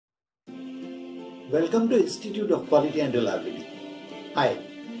Welcome to Institute of Quality and Reliability. Hi,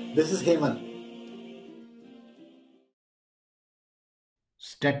 this is Hemant.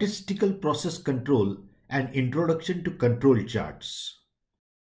 Statistical process control and introduction to control charts.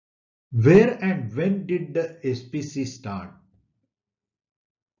 Where and when did the SPC start?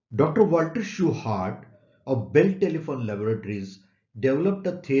 Dr. Walter Shewhart of Bell Telephone Laboratories developed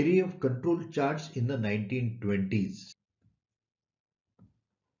a theory of control charts in the 1920s.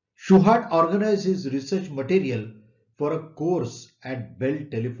 Shewhart organized his research material for a course at Bell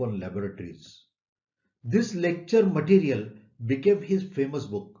Telephone Laboratories. This lecture material became his famous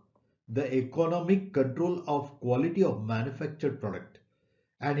book, The Economic Control of Quality of Manufactured Product,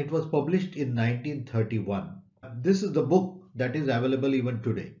 and it was published in 1931. This is the book that is available even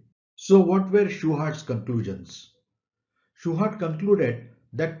today. So what were Shewhart's conclusions? Shewhart concluded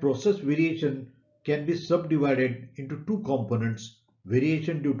that process variation can be subdivided into two components: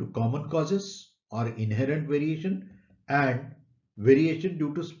 variation due to common causes or inherent variation and variation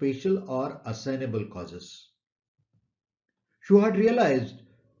due to spatial or assignable causes. Shewhart realized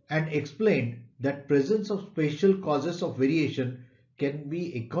and explained that presence of spatial causes of variation can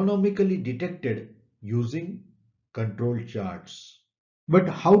be economically detected using control charts. But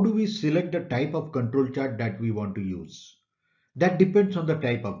how do we select the type of control chart that we want to use? That depends on the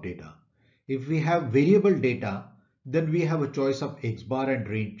type of data. If we have variable data, then we have a choice of X bar and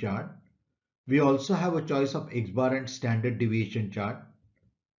range chart. We also have a choice of X bar and standard deviation chart.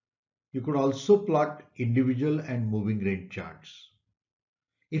 You could also plot individual and moving range charts.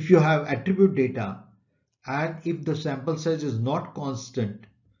 If you have attribute data and if the sample size is not constant,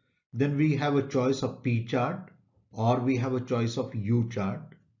 then we have a choice of P chart or we have a choice of U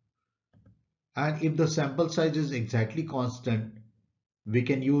chart. And if the sample size is exactly constant, we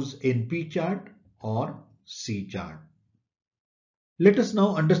can use NP chart or C chart. Let us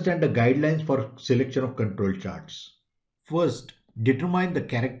now understand the guidelines for selection of control charts. First, determine the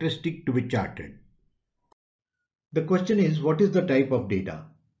characteristic to be charted. The question is, what is the type of data?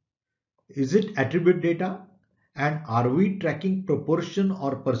 Is it attribute data? And are we tracking proportion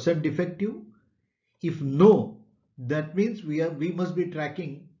or percent defective? If no, that means we must be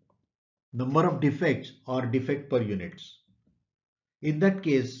tracking number of defects or defect per units. In that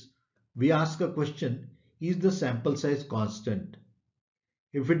case, we ask a question, is the sample size constant?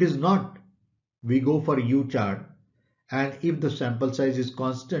 If it is not, we go for U chart, and if the sample size is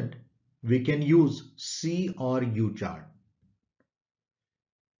constant, we can use C or U chart.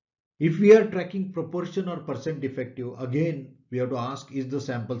 If we are tracking proportion or percent defective, again we have to ask, is the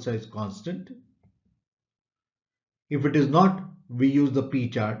sample size constant? If it is not, we use the P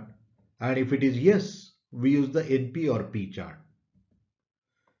chart, and if it is yes, we use the NP or P chart.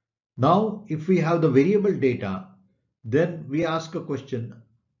 Now, if we have the variable data, then we ask a question,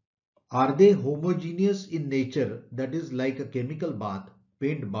 are they homogeneous in nature, that is like a chemical bath,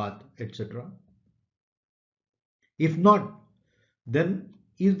 paint bath, etc.? If not, then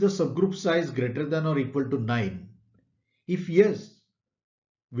is the subgroup size greater than or equal to 9? If yes,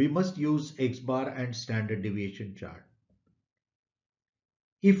 we must use X bar and standard deviation chart.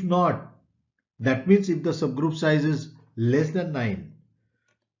 If not, that means if the subgroup size is less than 9,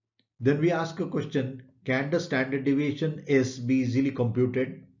 then we ask a question, can the standard deviation S be easily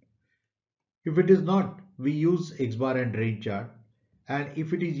computed? If it is not, we use X bar and range chart, and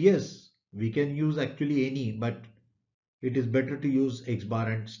if it is yes, we can use actually any, but it is better to use X bar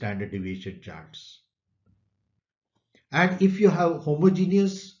and standard deviation charts. And if you have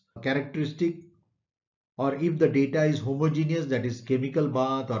homogeneous characteristic, or if the data is homogeneous, that is chemical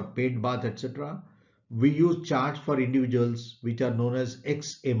bath or paint bath, etc., we use charts for individuals which are known as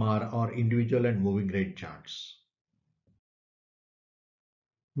XMR or individual and moving range charts.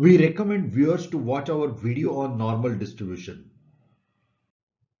 We recommend viewers to watch our video on normal distribution.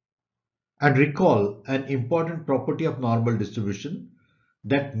 And recall an important property of normal distribution,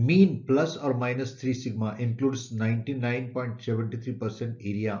 that mean plus or minus 3 sigma includes 99.73%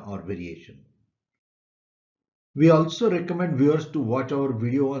 area or variation. We also recommend viewers to watch our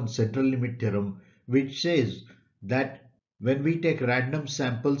video on central limit theorem, which says that when we take random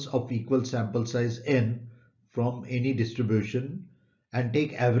samples of equal sample size n from any distribution and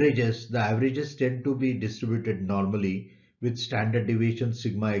take averages, the averages tend to be distributed normally with standard deviation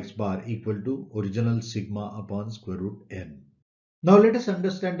sigma x bar equal to original sigma upon square root n. Now let us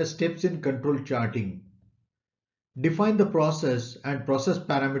understand the steps in control charting. Define the process and process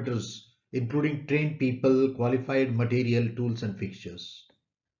parameters including trained people, qualified material, tools and fixtures.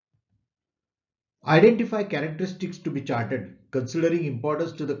 Identify characteristics to be charted considering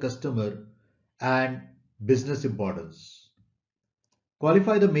importance to the customer and business importance.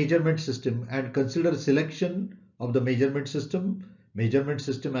 Qualify the measurement system and consider selection of the measurement system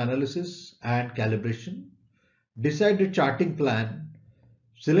analysis and calibration. Decide the charting plan,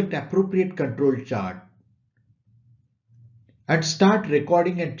 select appropriate control chart, and start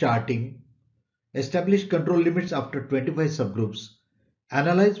recording and charting. Establish control limits after 25 subgroups.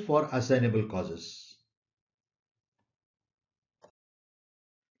 Analyze for assignable causes.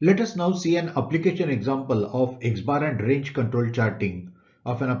 Let us now see an application example of X-bar and range control charting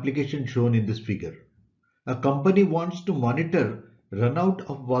of an application shown in this figure. A company wants to monitor runout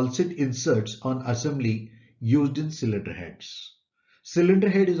of valset inserts on assembly used in cylinder heads. Cylinder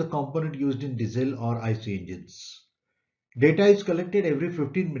head is a component used in diesel or IC engines. Data is collected every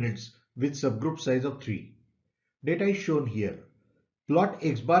 15 minutes with subgroup size of 3. Data is shown here. Plot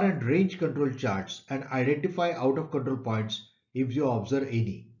X-bar and range control charts and identify out of control points if you observe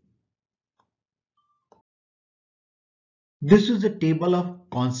any. This is a table of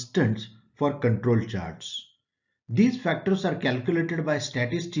constants for control charts. These factors are calculated by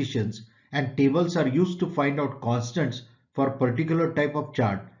statisticians and tables are used to find out constants for particular type of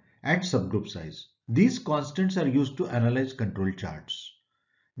chart and subgroup size. These constants are used to analyze control charts.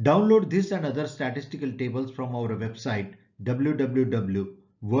 Download this and other statistical tables from our website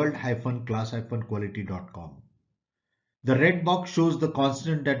www.world-class-quality.com. The red box shows the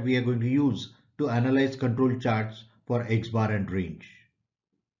constant that we are going to use to analyze control charts for X-bar and range.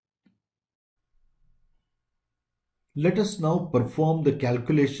 Let us now perform the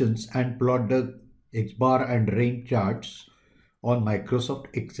calculations and plot the X-bar and range charts on Microsoft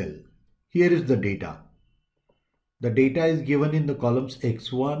Excel. Here is the data. The data is given in the columns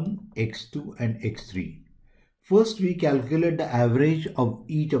X1, X2 and X3. First we calculate the average of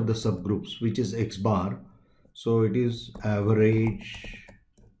each of the subgroups, which is X-bar. So it is average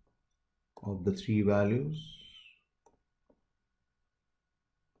of the three values.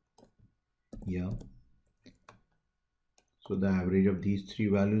 Yeah. So the average of these three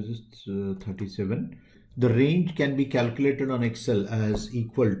values is 37. The range can be calculated on Excel as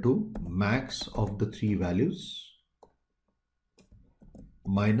equal to max of the three values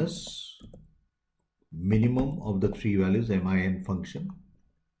minus minimum of the three values, min function.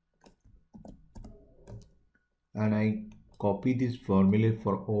 And I copy this formula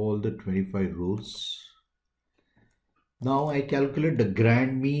for all the 25 rows. Now I calculate the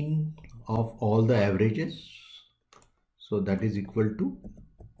grand mean of all the averages. So that is equal to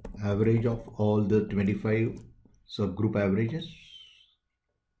average of all the 25 subgroup averages.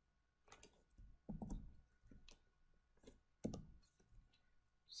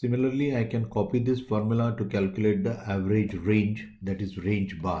 Similarly, I can copy this formula to calculate the average range, that is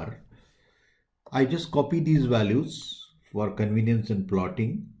range bar. I just copy these values for convenience in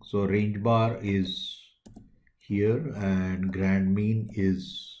plotting. So range bar is here and grand mean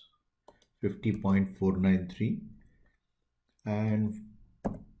is 50.493. And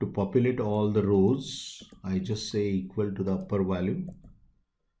to populate all the rows, I just say equal to the upper value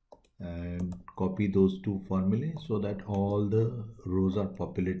and copy those two formulae so that all the rows are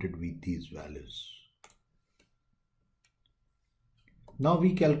populated with these values. Now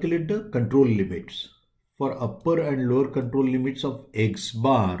we calculate the control limits. For upper and lower control limits of X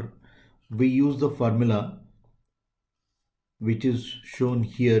bar, we use the formula which is shown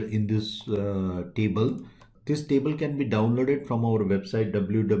here in this table. This table can be downloaded from our website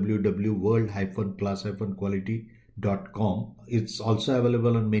www.world-class-quality.com. It's also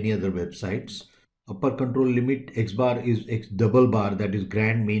available on many other websites. Upper control limit X bar is X double bar, that is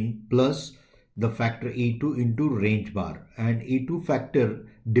grand mean, plus the factor A2 into range bar, and A2 factor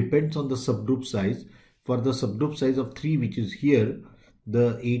depends on the subgroup size. For the subgroup size of 3, which is here,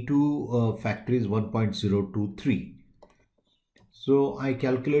 the A2 factor is 1.023. So I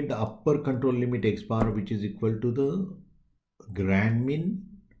calculate the upper control limit X bar, which is equal to the grand mean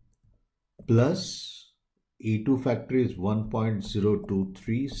plus A2 factor is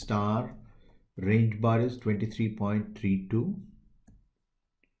 1.023 star, range bar is 23.32.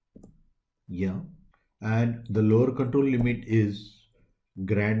 Yeah. And the lower control limit is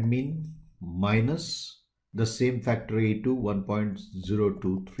grand mean minus the same factor A2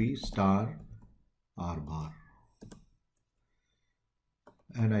 1.023 star R bar.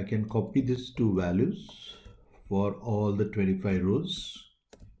 And I can copy these two values for all the 25 rows.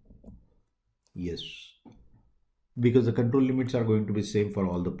 Yes, because the control limits are going to be same for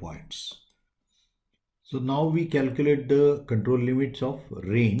all the points. So now we calculate the control limits of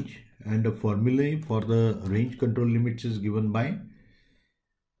range, and the formula for the range control limits is given by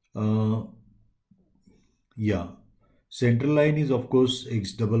central line is of course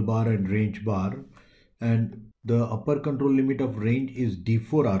X double bar and range bar, and The upper control limit of range is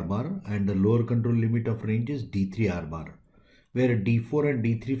D4 R bar and the lower control limit of range is D3 R bar, where D4 and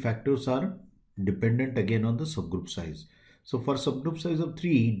D3 factors are dependent again on the subgroup size. So for subgroup size of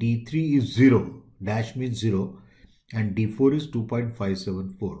 3, D3 is 0, dash means 0, and D4 is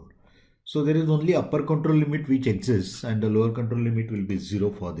 2.574. So there is only upper control limit which exists and the lower control limit will be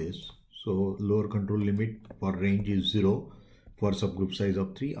 0 for this. So lower control limit for range is 0 for subgroup size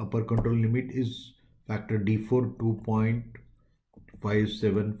of 3. Upper control limit is factor D4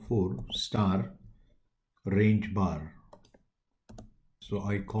 2.574 star range bar. So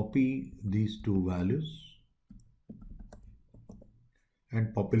I copy these two values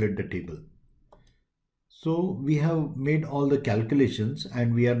and populate the table. So we have made all the calculations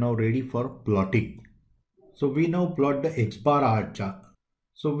and we are now ready for plotting. So we now plot the X bar chart.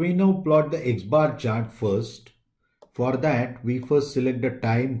 First. For that, we first select the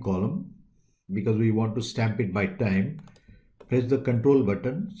time column because we want to stamp it by time. Press the control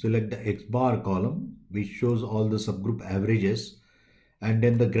button, select the X bar column which shows all the subgroup averages and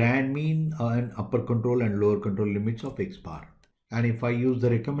then the grand mean and upper control and lower control limits of X bar. And if I use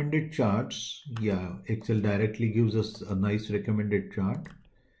the recommended charts, Excel directly gives us a nice recommended chart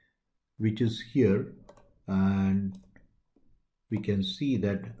which is here, and we can see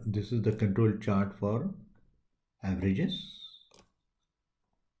that this is the control chart for averages.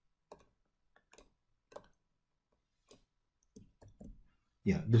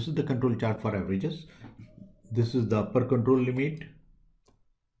 This is the control chart for averages. This is the upper control limit.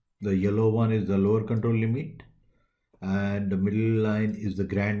 The yellow one is the lower control limit. And the middle line is the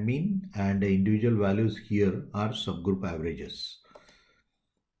grand mean and the individual values here are subgroup averages.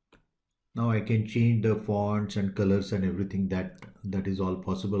 Now I can change the fonts and colors and everything that is all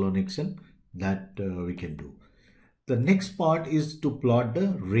possible on Excel that we can do. The next part is to plot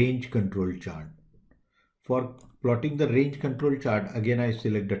the range control chart. For plotting the range control chart, again I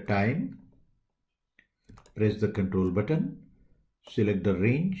select the time, press the control button, select the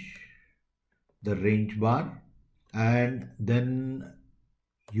range bar, and then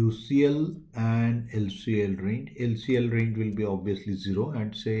UCL and LCL range. LCL range will be obviously 0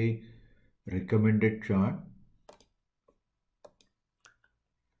 and say recommended chart.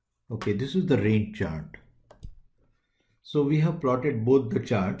 Okay, this is the range chart. So we have plotted both the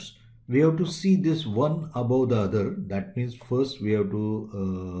charts. We have to see this one above the other. That means first we have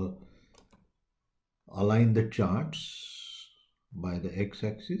to align the charts by the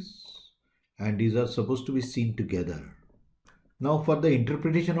x-axis. And these are supposed to be seen together. Now for the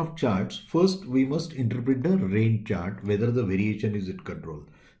interpretation of charts, first we must interpret the range chart, whether the variation is in control.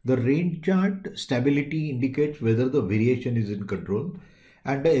 The range chart stability indicates whether the variation is in control,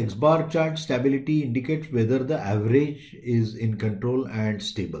 and the X bar chart stability indicates whether the average is in control and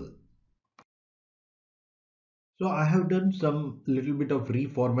stable. So I have done some little bit of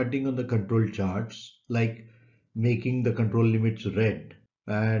reformatting on the control charts, like making the control limits red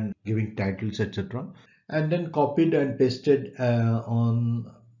and giving titles, etc. And then copied and pasted on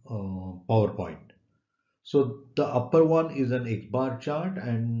PowerPoint. So the upper one is an X bar chart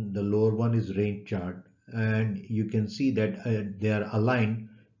and the lower one is range chart. And you can see that they are aligned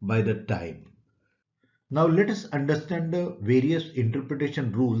by the time. Now let us understand the various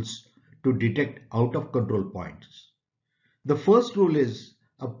interpretation rules to detect out of control points. The first rule is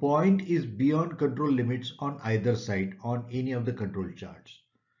a point is beyond control limits on either side on any of the control charts.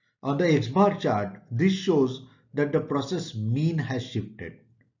 On the X bar chart, this shows that the process mean has shifted.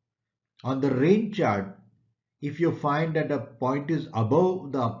 On the range chart, if you find that a point is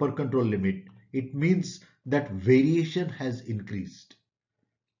above the upper control limit, it means that variation has increased.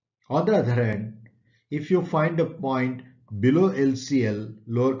 On the other hand, if you find a point below LCL,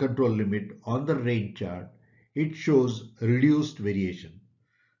 lower control limit, on the range chart, it shows reduced variation.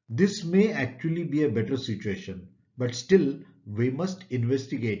 This may actually be a better situation, but still we must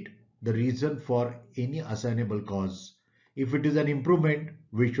investigate the reason for any assignable cause. If it is an improvement,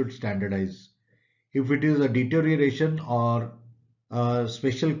 we should standardize. If it is a deterioration or a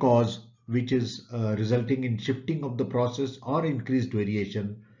special cause which is resulting in shifting of the process or increased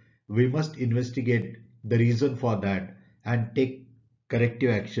variation, we must investigate the reason for that and take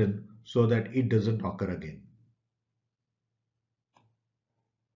corrective action so that it doesn't occur again.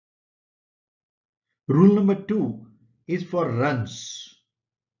 Rule number 2 is for runs.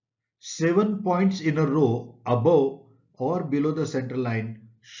 7 points in a row above or below the center line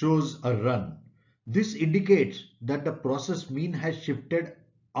shows a run. This indicates that the process mean has shifted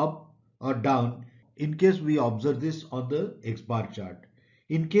up or down in case we observe this on the X bar chart.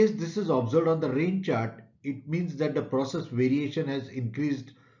 In case this is observed on the range chart, it means that the process variation has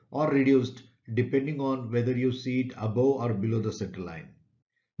increased or reduced depending on whether you see it above or below the center line.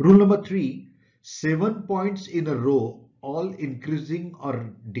 Rule number 3, 7 points in a row, all increasing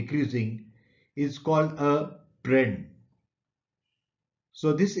or decreasing, is called a trend.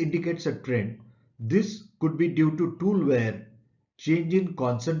 So this indicates a trend. This could be due to tool wear, change in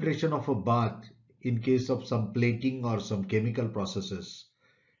concentration of a bath in case of some plating or some chemical processes,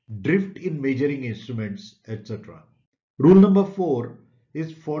 drift in measuring instruments, etc. Rule number 4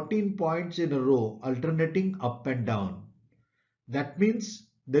 is 14 points in a row alternating up and down. That means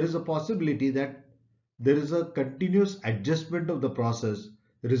there is a possibility that there is a continuous adjustment of the process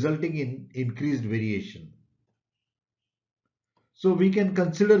resulting in increased variation. So we can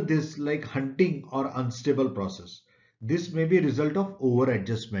consider this like hunting or unstable process. This may be a result of over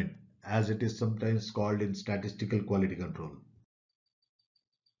adjustment, as it is sometimes called in statistical quality control.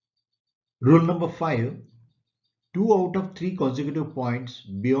 Rule number 5, 2 out of 3 consecutive points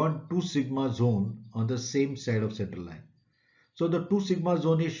beyond 2 sigma zone on the same side of center line. So the 2 sigma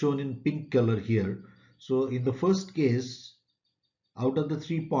zone is shown in pink color here. So in the first case, out of the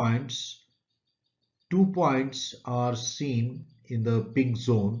 3 points, 2 points are seen in the pink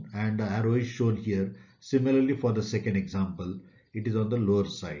zone and the arrow is shown here. Similarly for the second example, it is on the lower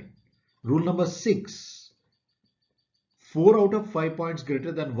side. Rule number 6, 4 out of 5 points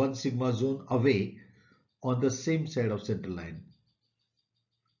greater than 1 sigma zone away on the same side of center line.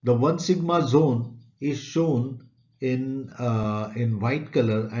 The 1 sigma zone is shown in white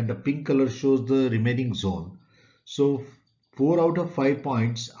color and the pink color shows the remaining zone. So 4 out of 5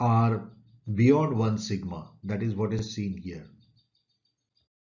 points are beyond 1 sigma. That is what is seen here.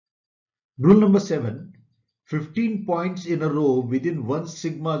 Rule number 7, 15 points in a row within 1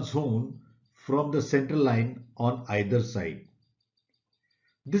 sigma zone from the center line on either side.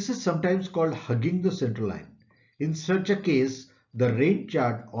 This is sometimes called hugging the center line. In such a case, the range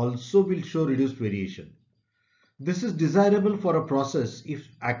chart also will show reduced variation. This is desirable for a process if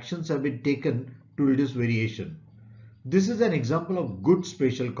actions have been taken to reduce variation. This is an example of good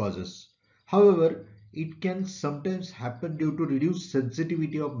spatial causes. However, it can sometimes happen due to reduced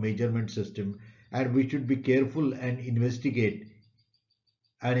sensitivity of measurement system, and we should be careful and investigate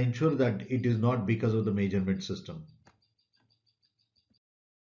and ensure that it is not because of the measurement system.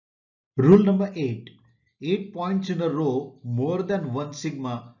 Rule number 8, 8 points in a row more than 1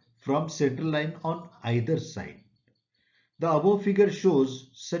 sigma from center line on either side. The above figure shows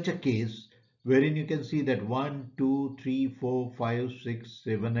such a case wherein you can see that 1, 2, 3, 4, 5, 6,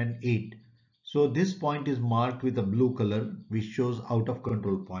 7 and 8. So this point is marked with a blue color which shows out of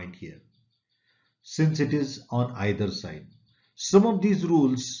control point here, since it is on either side. Some of these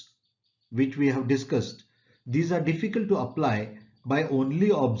rules which we have discussed, these are difficult to apply by only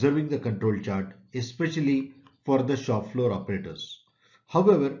observing the control chart, especially for the shop floor operators.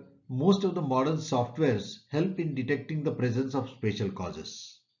 However, most of the modern softwares help in detecting the presence of spatial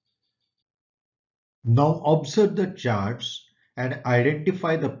causes. Now observe the charts and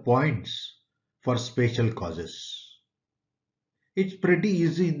identify the points for spatial causes. It's pretty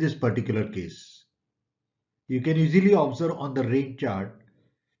easy in this particular case. You can easily observe on the range chart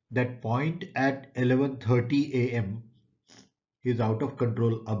that point at 11:30 a.m. is out of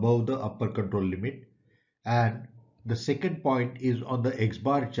control above the upper control limit, and the second point is on the X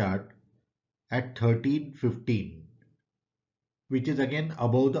bar chart at 13:15, which is again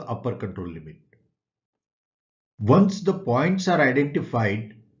above the upper control limit. Once the points are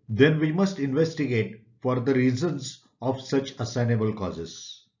identified, then we must investigate for the reasons of such assignable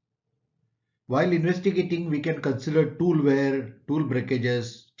causes. While investigating, we can consider tool wear, tool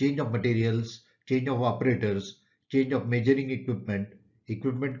breakages, change of materials, change of operators, change of measuring equipment,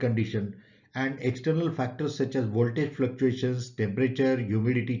 equipment condition, and external factors such as voltage fluctuations, temperature,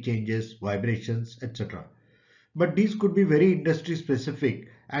 humidity changes, vibrations, etc. But these could be very industry specific,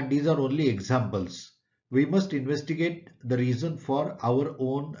 and these are only examples. We must investigate the reason for our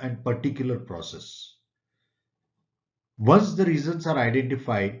own and particular process. Once the reasons are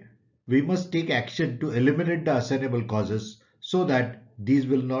identified, we must take action to eliminate the assignable causes so that these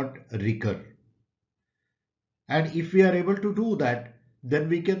will not recur. And if we are able to do that, then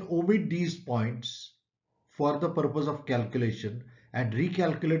we can omit these points for the purpose of calculation and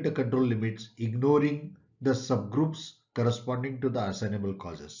recalculate the control limits, ignoring the subgroups corresponding to the assignable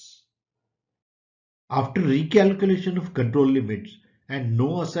causes. After recalculation of control limits and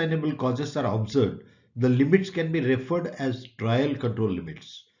no assignable causes are observed, the limits can be referred as trial control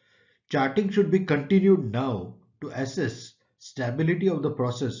limits. Charting should be continued now to assess stability of the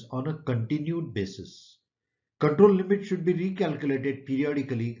process on a continued basis. Control limits should be recalculated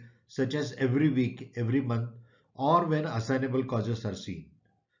periodically, such as every week, every month, or when assignable causes are seen.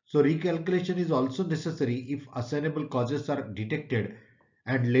 So recalculation is also necessary if assignable causes are detected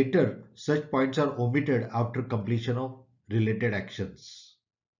and later such points are omitted after completion of related actions.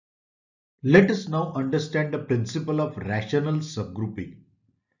 Let us now understand the principle of rational subgrouping.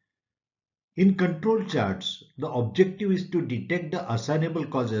 In control charts, the objective is to detect the assignable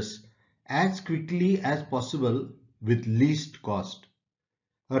causes as quickly as possible with least cost.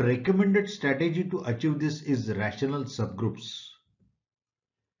 A recommended strategy to achieve this is rational subgroups.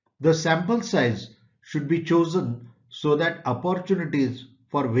 The sample size should be chosen so that opportunities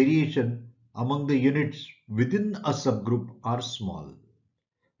for variation among the units within a subgroup are small.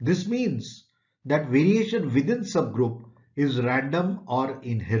 This means that variation within subgroup is random or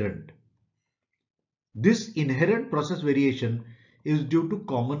inherent. This inherent process variation is due to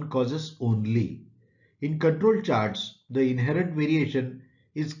common causes only. In control charts, the inherent variation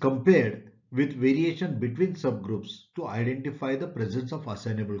is compared with variation between subgroups to identify the presence of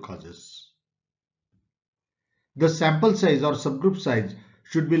assignable causes. The sample size or subgroup size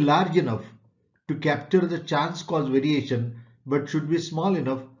should be large enough to capture the chance cause variation but should be small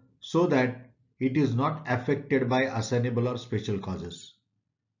enough so that it is not affected by assignable or special causes.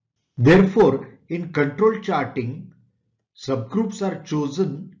 Therefore, in control charting, subgroups are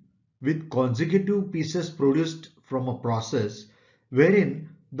chosen with consecutive pieces produced from a process wherein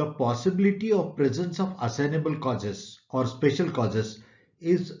the possibility of presence of assignable causes or special causes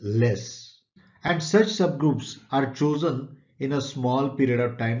is less, and such subgroups are chosen in a small period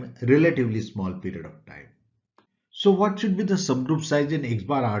of time, relatively small period of time. So what should be the subgroup size in X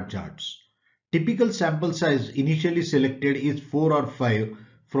bar R charts? Typical sample size initially selected is 4 or 5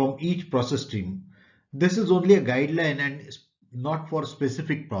 from each process stream. This is only a guideline and not for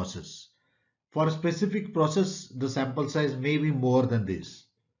specific process. For a specific process, the sample size may be more than this.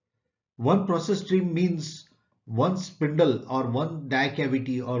 One process stream means one spindle or one die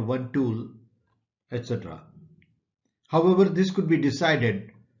cavity or one tool, etc. However, this could be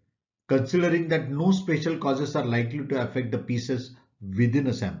decided considering that no special causes are likely to affect the pieces within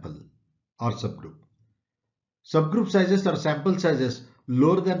a sample or subgroup. Subgroup sizes or sample sizes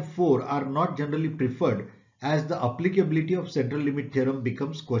lower than 4 are not generally preferred as the applicability of central limit theorem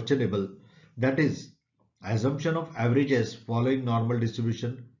becomes questionable. That is, assumption of averages following normal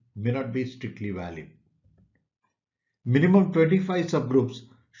distribution may not be strictly valid. Minimum 25 subgroups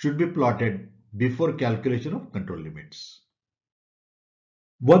should be plotted before calculation of control limits.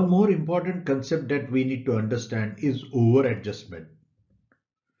 One more important concept that we need to understand is over-adjustment.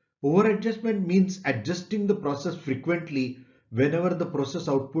 Over-adjustment means adjusting the process frequently whenever the process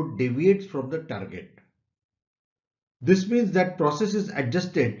output deviates from the target. This means that process is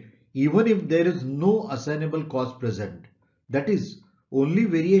adjusted even if there is no assignable cause present. That is, only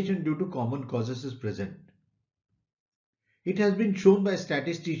variation due to common causes is present. It has been shown by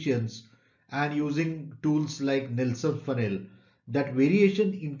statisticians and using tools like Nelson's funnel that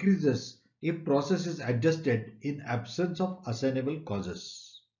variation increases if process is adjusted in absence of assignable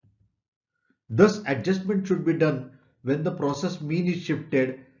causes. Thus, adjustment should be done when the process mean is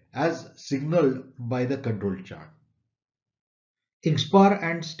shifted as signaled by the control chart. X-bar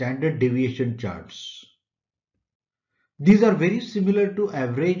and standard deviation charts. These are very similar to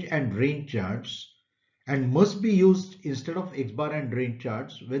average and range charts and must be used instead of X-bar and range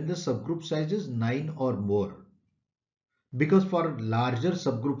charts when the subgroup size is 9 or more. Because for larger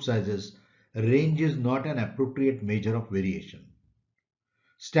subgroup sizes, range is not an appropriate measure of variation.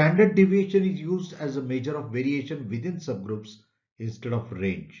 Standard deviation is used as a measure of variation within subgroups instead of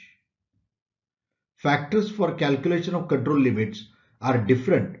range. Factors for calculation of control limits are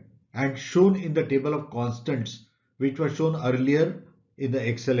different and shown in the table of constants which was shown earlier in the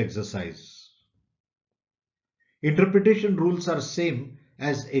Excel exercise. Interpretation rules are same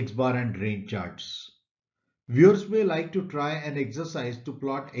as X-bar and range charts. Viewers may like to try an exercise to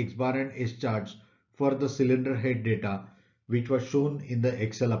plot X-bar and S charts for the cylinder head data which was shown in the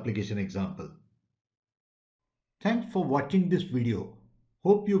Excel application example. Thanks for watching this video.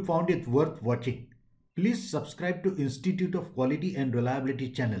 Hope you found it worth watching. Please subscribe to Institute of Quality and Reliability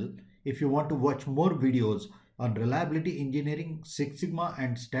channel if you want to watch more videos on reliability engineering, Six Sigma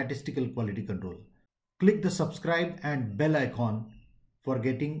and statistical quality control. Click the subscribe and bell icon for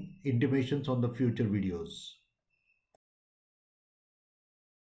getting intimations on the future videos.